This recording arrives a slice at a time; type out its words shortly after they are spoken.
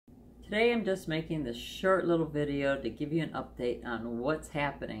Today I'm just making this short little video to give you an update on what's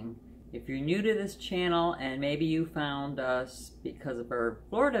happening. If you're new to this channel and maybe you found us because of our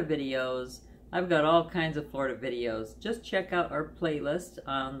Florida videos, I've got all kinds of Florida videos. Just check out our playlist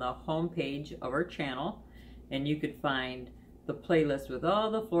on the home page of our channel and you could find the playlist with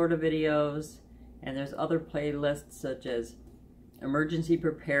all the Florida videos, and there's other playlists such as emergency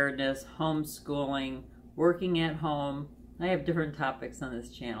preparedness, homeschooling, working at home. I have different topics on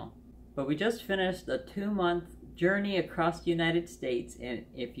this channel. But we just finished a 2-month journey across the United States, and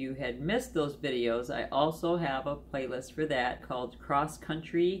if you had missed those videos, I also have a playlist for that called Cross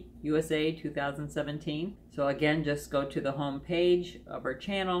Country USA 2017. So again, just go to the home page of our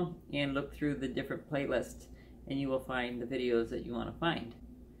channel and look through the different playlists and you will find the videos that you want to find.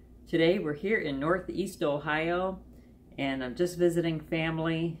 Today we're here in Northeast Ohio and I'm just visiting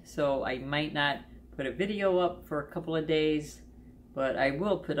family, so I might not put a video up for a couple of days, but I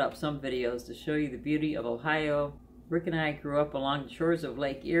will put up some videos to show you the beauty of Ohio. Rick and I grew up along the shores of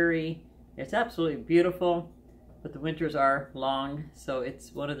Lake Erie. It's absolutely beautiful, but the winters are long, so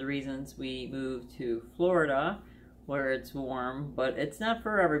it's one of the reasons we moved to Florida where it's warm, but it's not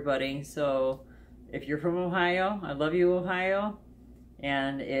for everybody. So if you're from Ohio, I love you, Ohio.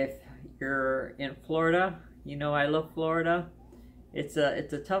 And if you're in Florida, you know I love Florida. It's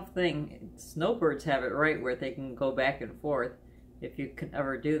a tough thing. Snowbirds have it right where they can go back and forth, if you can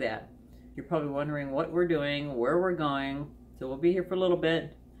ever do that. You're probably wondering what we're doing, where we're going. So we'll be here for a little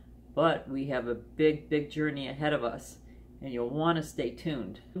bit, but we have a big journey ahead of us, and you'll want to stay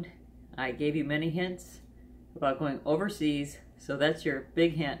tuned. I gave you many hints about going overseas, so that's your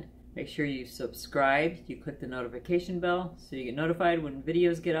big hint. Make sure you subscribe, you click the notification bell so you get notified when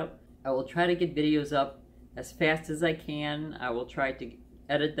videos get up. I will try to get videos up as fast as I can. I will try to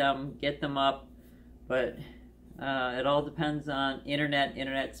edit them, get them up, but it all depends on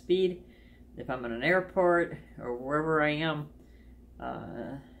internet speed. If I'm in an airport or wherever I am,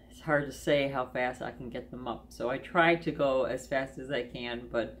 it's hard to say how fast I can get them up. So I try to go as fast as I can,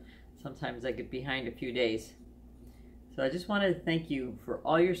 but sometimes I get behind a few days. So I just wanted to thank you for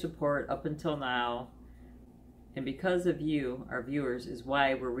all your support up until now. And because of you, our viewers, is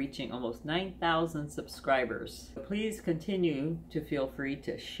why we're reaching almost 9,000 subscribers. Please continue to feel free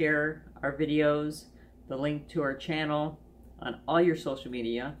to share our videos, the link to our channel on all your social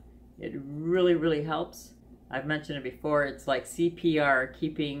media. It really helps. I've mentioned it before, it's like CPR,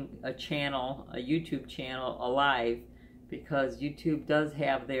 keeping a channel, a YouTube channel, alive, because YouTube does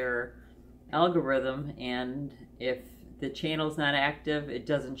have their algorithm, and if the channel's not active, it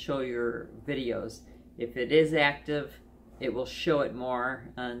doesn't show your videos. If it is active, it will show it more,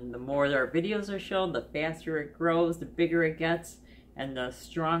 and the more our videos are shown, the faster it grows, the bigger it gets, and the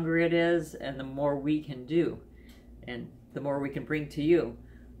stronger it is, and the more we can do, and the more we can bring to you.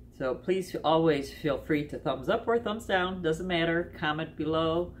 So please always feel free to thumbs up or thumbs down, doesn't matter. Comment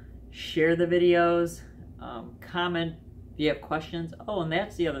below, share the videos, comment if you have questions. Oh, and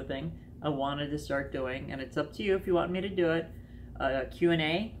that's the other thing I wanted to start doing, and it's up to you if you want me to do it.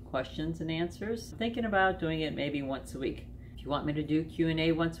 Q&A, questions and answers. I'm thinking about doing it maybe once a week. If you want me to do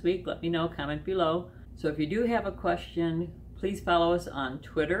Q&A once a week, let me know, comment below. So if you do have a question, please follow us on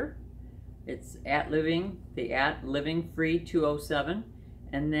Twitter. It's @livingfree207.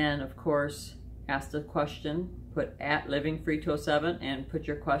 And then, of course, ask the question, put @livingfree207 and put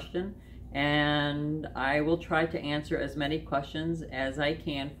your question. And I will try to answer as many questions as I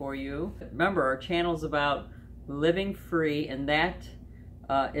can for you. Remember, our channel's about living free, and that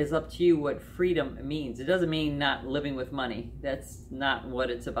is up to you what freedom means. It doesn't mean not living with money. That's not what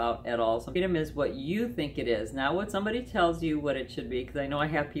it's about at all. So freedom is what you think it is, not what somebody tells you what it should be, because I know I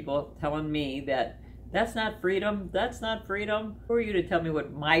have people telling me that that's not freedom, that's not freedom. Who are you to tell me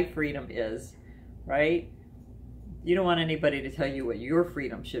what my freedom is, right? You don't want anybody to tell you what your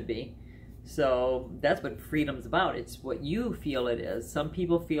freedom should be. So that's what freedom's about. It's what you feel it is. Some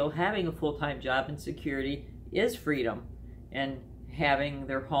people feel having a full-time job and security is freedom, and having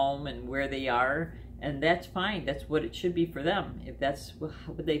their home and where they are, and that's fine. That's what it should be for them, if that's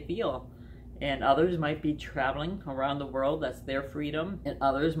what they feel. And others might be traveling around the world, that's their freedom. And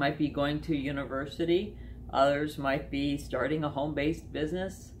others might be going to university. Others might be starting a home-based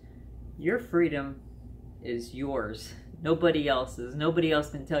business. Your freedom is yours, nobody else's. Nobody else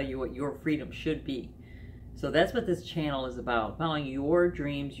can tell you what your freedom should be. So that's what this channel is about, following your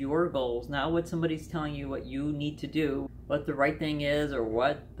dreams, your goals, not what somebody's telling you what you need to do, what the right thing is or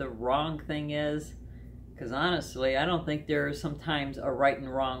what the wrong thing is. Because honestly, I don't think there's sometimes a right and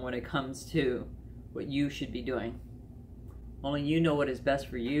wrong when it comes to what you should be doing. Only you know what is best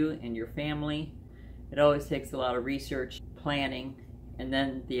for you and your family. It always takes a lot of research, planning, and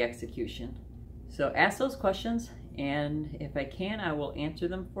then the execution. So ask those questions, and if I can, I will answer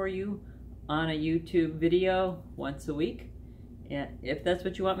them for you on a YouTube video once a week, if that's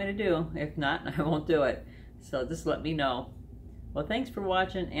what you want me to do. If not, I won't do it. So just let me know. Well, thanks for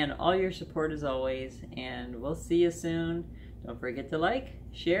watching and all your support as always, and we'll see you soon. Don't forget to like,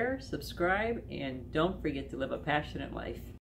 share, subscribe, and don't forget to live a passionate life.